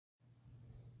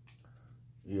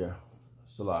Yeah,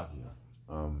 Salakia.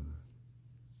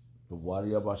 The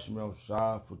Wadi Abashimel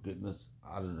Shah for getting us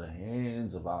out of the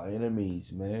hands of our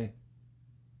enemies, man.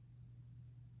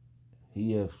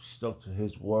 He have stuck to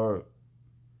his word.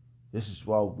 This is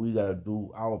why we gotta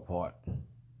do our part.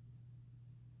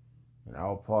 And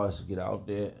our part is to get out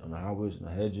there on the highways and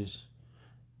the hedges,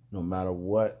 no matter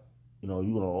what. If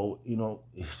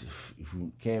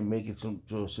you can't make it to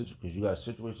a situation because you got a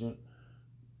situation,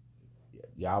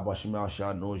 Yahweh Shemal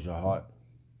Shah knows your heart.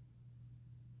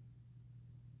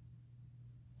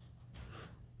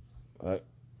 All right?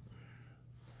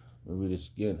 Let me read this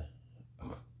again.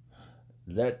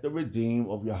 Let the redeemed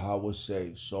of Yahweh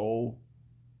say, so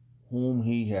whom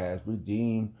he has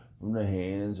redeemed from the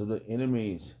hands of the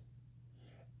enemies,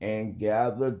 and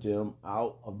gathered them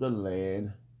out of the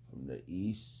land from the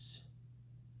east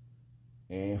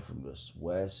and from the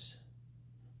west,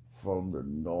 from the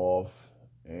north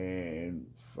and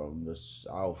from the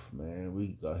south,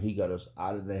 man. He got us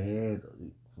out of the hands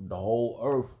from the whole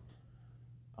earth.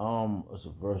 It's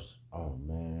a verse. Oh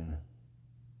man,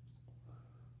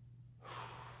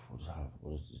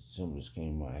 what is it? Something just came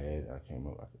in my head. I can't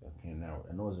now.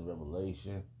 I know it's a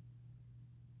Revelation.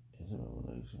 Is it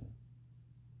Revelation?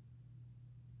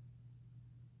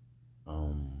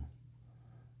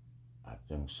 I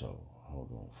think so.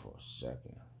 Hold on for a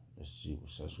second. Let's see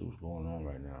what's going on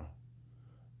right now.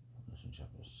 Revelation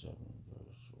chapter 7,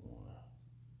 verse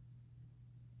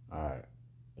 1. Alright.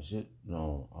 Is it?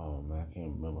 No. Oh man, I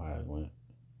can't remember how it went.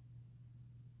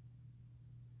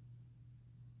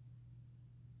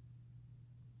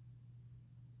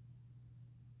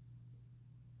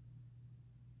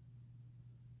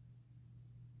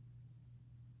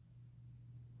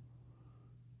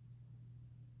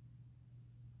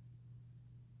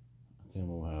 I can't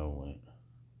remember how it went.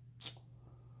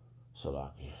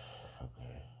 Salaki.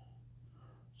 Okay.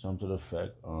 Something to the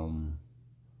effect, I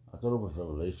thought it was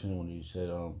Revelation when he said,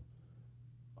 oh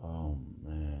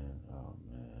man,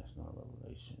 it's not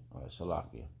Revelation. All right,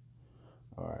 Salakia.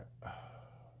 All right.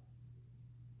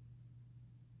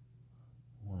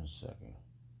 1 second.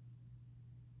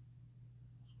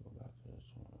 Let's go back to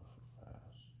this one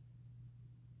fast.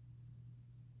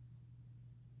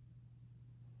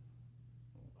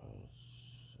 Because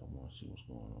I want to see what's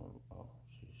going on. Oh,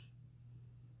 jeez.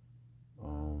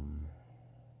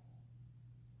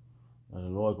 And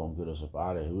the Lord gonna get us up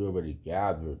out of here. We already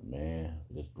gathered, man.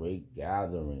 This great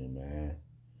gathering, man.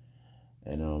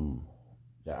 And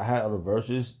I had other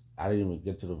verses. I didn't even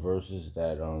get to the verses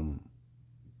that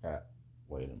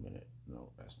wait a minute.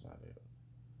 No, that's not it.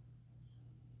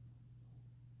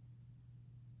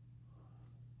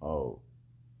 Oh.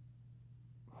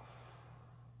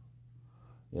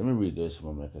 Let me read this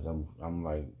one, man, because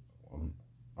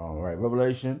all right.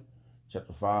 Revelation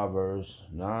chapter 5, verse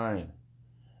 9.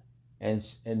 And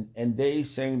they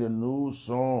sang the new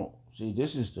song. See,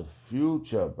 this is the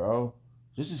future, bro.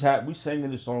 This is how we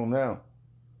singing this song now,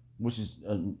 which is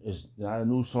not a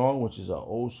new song, which is an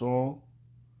old song,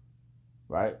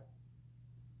 right?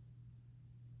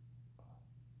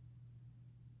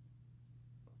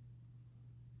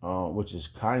 Which is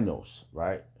kainos,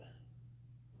 right?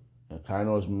 And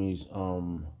kainos means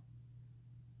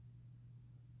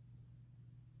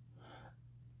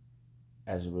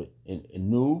as in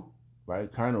new,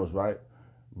 right? Kainos, right?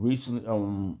 Recently,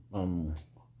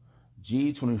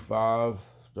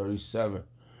 G2537,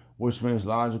 which makes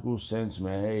logical sense,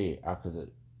 man. Hey,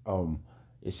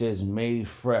 it says made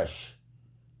fresh,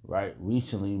 right?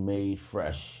 Recently made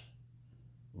fresh,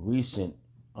 recent,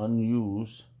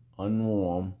 unused,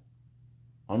 unworn,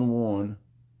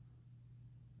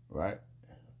 right?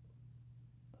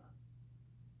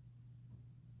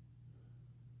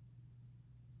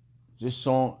 This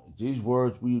song, these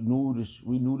words, we knew this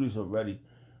already,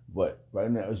 but right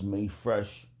now it's made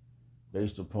fresh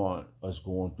based upon us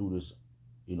going through this,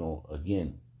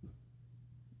 again.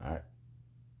 All right.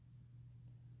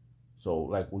 So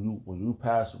like when you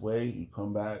pass away, you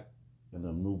come back in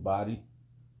a new body,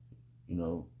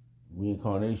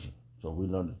 reincarnation. So we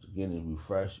learn it again and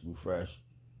refresh,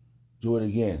 do it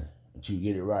again until you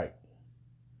get it right.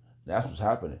 That's what's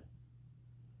happening.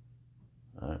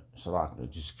 All right. Salak,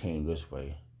 it just came this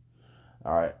way.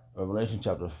 All right. Revelation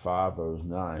chapter 5, verse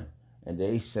 9. And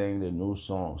they sang the new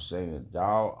song, saying,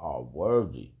 Thou art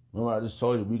worthy. Remember, I just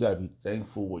told you we got to be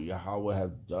thankful what Yahweh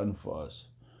have done for us.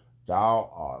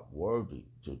 Thou art worthy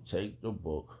to take the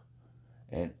book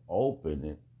and open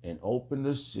it, and open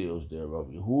the seals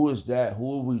thereof. Who is that?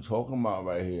 Who are we talking about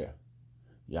right here?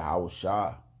 Yahweh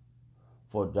Shah.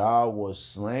 For thou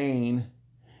wast slain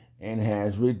and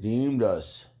has redeemed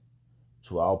us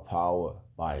to our power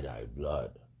by thy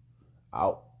blood.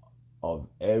 out of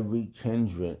every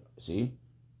kindred, see,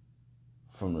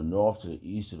 from the north to the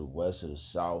east to the west to the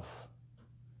south,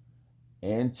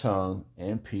 and tongue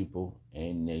and people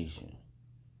and nation.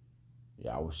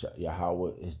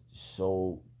 Yahweh is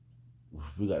so,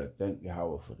 we got to thank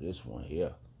Yahweh for this one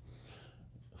here.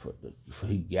 For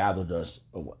he gathered us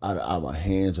out of our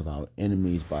hands of our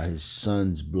enemies by his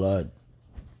son's blood.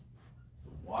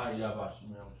 Why Yahweh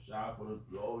for the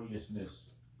gloriousness,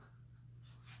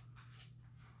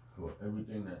 for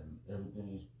everything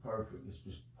is perfect. It's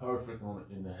just perfect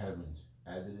in the heavens.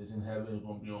 As it is in heaven, it's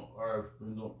gonna be on earth.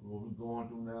 What we're going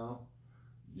through now,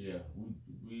 yeah,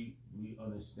 we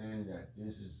understand that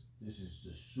this is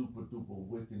the super duper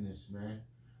wickedness, man.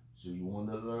 So you want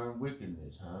to learn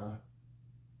wickedness, huh?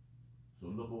 So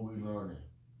look what we're learning.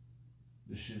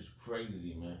 This shit's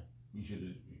crazy, man. We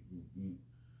should.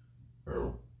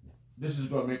 This is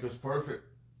gonna make us perfect.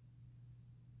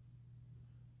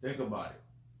 Think about it.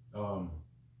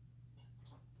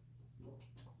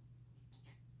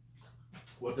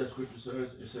 What that scripture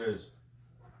says.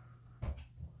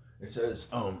 It says,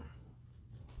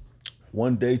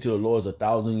 one day to the Lord is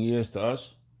 1,000 years to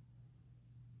us,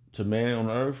 to man on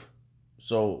earth.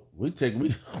 So we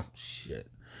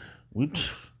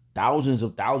thousands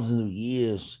of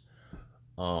years.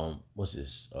 What's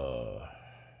this?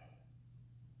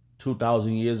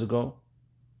 2,000 years ago,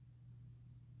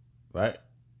 right?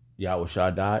 Yahweh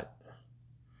died.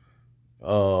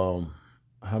 How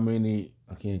many?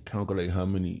 I can't calculate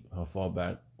how far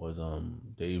back was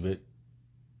David.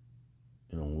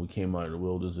 You know, when we came out of the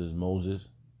wilderness as Moses,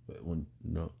 but when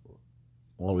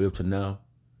all the way up to now.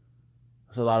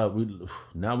 That's a lot of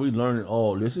now we learning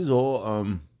all. This is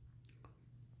all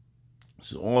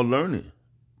learning.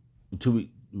 Until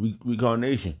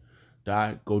reincarnation.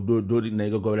 Die, go do it, and then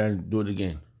go down and do it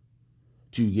again.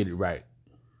 Till you get it right.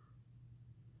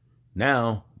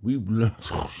 Now we learned.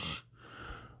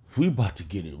 We about to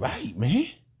get it right, man.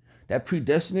 That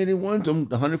predestinated one, the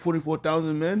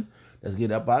 144,000 men that's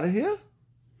getting up out of here.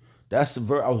 That's the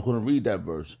verse. I was going to read that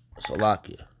verse.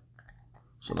 Salakia.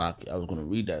 I was going to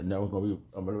read that. Now we're going to read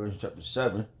Revelation chapter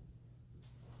 7.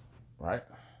 Right?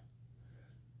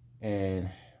 And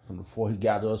from the four, he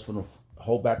gathered us from the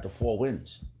whole back to four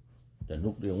winds. The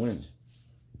nuclear winds.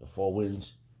 The four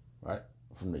winds. Right?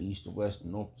 From the east to west, the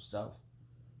north to south.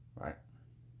 Right?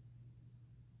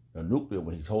 The nuclear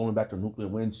wind. He's holding back the nuclear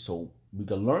winds so we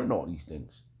can learn all these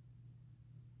things.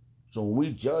 So when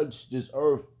we judge this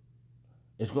earth,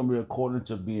 it's going to be according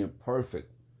to being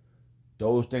perfect.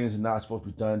 Those things are not supposed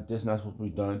to be done. This is not supposed to be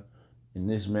done in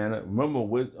this manner. Remember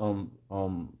with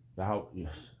how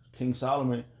King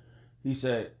Solomon, he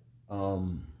said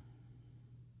in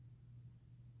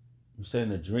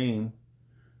a dream,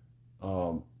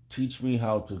 teach me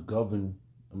how to govern.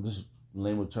 I'm just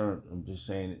lame with term. I'm just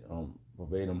saying it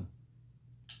verbatim.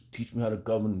 Teach me how to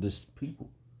govern this people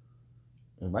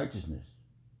in righteousness,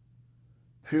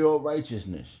 pure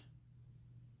righteousness.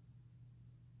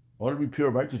 In order to be pure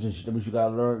righteousness, that means you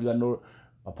gotta learn. You gotta know.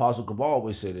 Apostle Cabal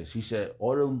always say this. He said,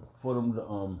 "Order for them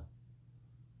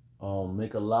to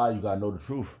make a lie, you gotta know the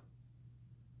truth."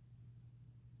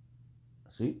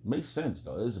 See, it makes sense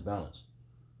though. It is a balance.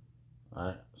 All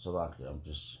right, so like I'm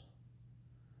just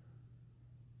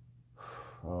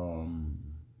there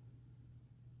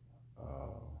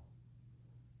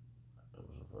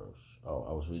was a verse. Oh,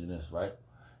 I was reading this right.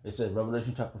 It says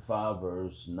Revelation chapter 5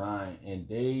 verse 9, and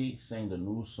they sang the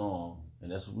new song,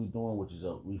 and that's what we're doing, which is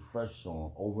a refresh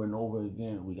song over and over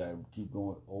again. We gotta keep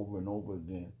going over and over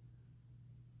again.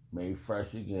 Made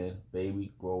fresh again,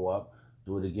 baby, grow up,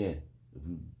 do it again. If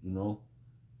you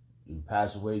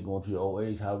pass away, going to your old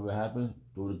age, however it happened,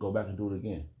 go back and do it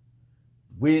again.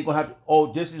 We ain't gonna have to.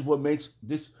 Oh, this is what makes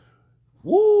this.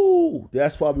 Woo!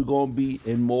 That's why we're gonna be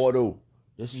immortal.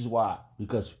 This is why,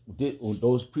 because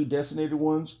those predestinated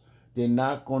ones, they're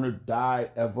not gonna die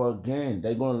ever again.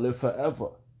 They're gonna live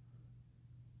forever.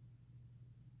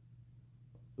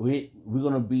 We're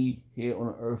gonna be here on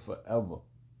the earth forever.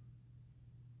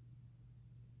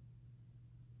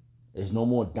 There's no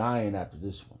more dying after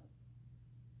this one.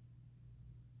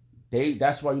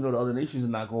 That's why the other nations are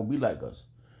not gonna be like us.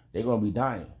 They're gonna be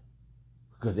dying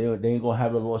because they ain't gonna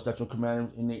have the law, statute,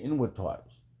 commandments in their inward parts.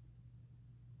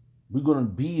 We're gonna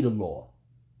be the law.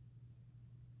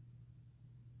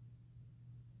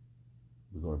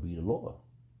 We're gonna be the law.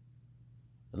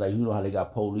 Like how they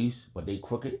got police, but they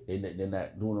crooked. They're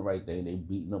not doing the right thing. They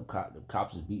beating up cops. The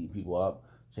cops is beating people up,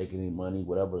 taking their money,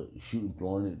 whatever, shooting,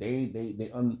 throwing it.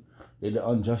 They're the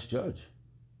unjust judge.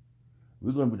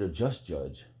 We're gonna be the just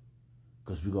judge,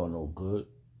 because we're gonna know good,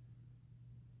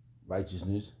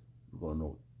 righteousness. We're gonna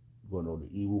know We're going to know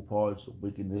the evil parts, the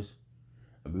wickedness,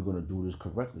 and we're going to do this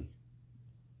correctly.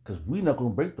 Because we're not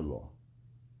going to break the law.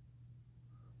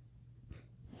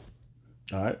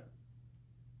 All right?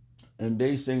 And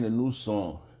they sing a new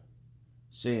song,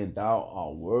 saying, Thou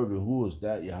art worthy. Who is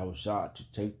that, Yahushua,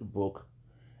 to take the book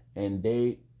and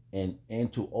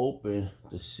to open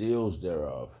the seals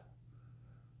thereof?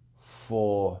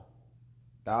 For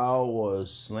thou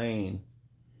was slain,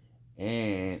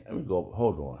 and let me go.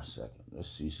 Hold on a second. Let's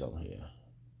see something here.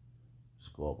 Let's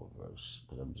go up a verse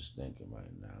because I'm just thinking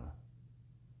right now.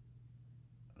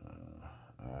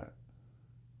 All right.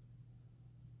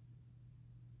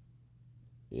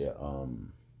 Yeah.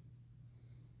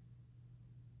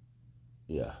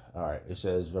 Yeah. All right. It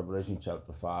says Revelation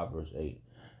chapter 5, verse 8.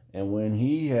 And when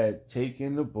he had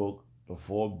taken the book, the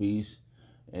 4 beasts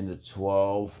and the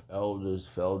 12 elders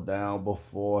fell down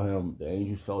before him. The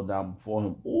angels fell down before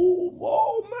him.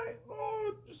 Oh my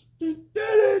Lord, he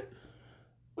did it.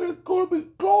 We're going to be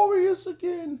glorious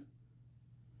again.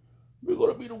 We're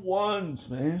going to be the ones,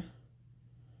 man.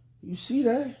 You see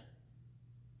that?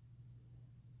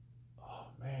 Oh,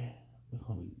 man. We're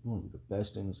going to be the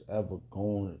best things ever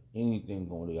going. Anything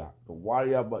going to y'all. Why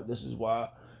y'all? But this is why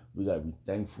we got to be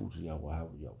thankful to y'all for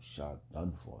having y'all shot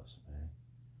done for us, man.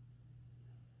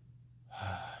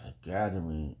 The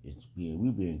gathering, we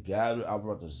being gathered. I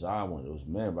brought the Zion when it was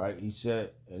men, right? He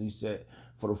said,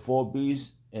 for the 4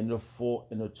 beasts and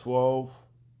the 12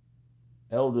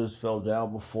 elders fell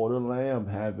down before the Lamb,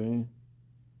 having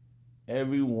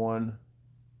every one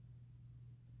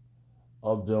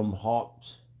of them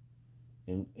harps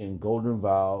in golden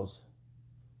vials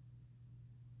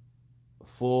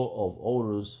full of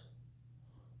odors,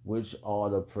 which are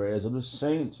the prayers of the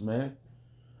saints, man.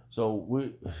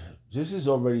 So this is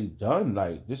already done.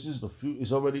 Like, this is the future.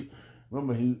 It's already,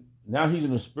 remember, he's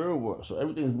in the spirit world, so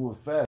everything's moving fast.